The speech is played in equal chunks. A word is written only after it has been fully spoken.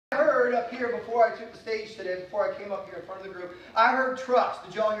heard up here before I took the stage today, before I came up here in front of the group, I heard trust.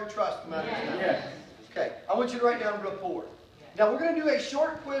 Did y'all hear trust come out of this? Yes. Okay, I want you to write down rapport. Now we're going to do a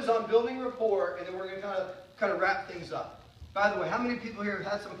short quiz on building rapport, and then we're going to kind of wrap things up. By the way, how many people here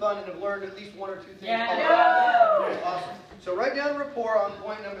have had some fun and have learned at least one or two things? Yeah. Awesome. So write down rapport on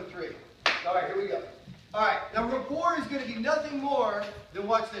point number 3. All right, here we go. All right, now rapport is going to be nothing more than,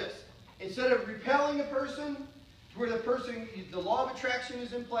 watch this. Instead of repelling a person, where the person, the law of attraction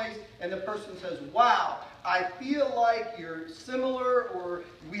is in place, and the person says, wow, I feel like you're similar, or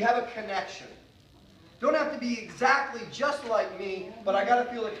we have a connection. Don't have to be exactly just like me, but I got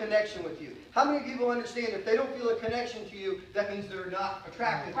to feel a connection with you. How many people understand if they don't feel a connection to you, that means they're not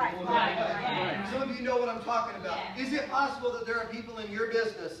attracted to you? Right. Some of you know what I'm talking about. Yeah. Is it possible that there are people in your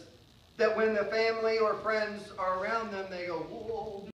business that when the family or friends are around them, they go, whoa,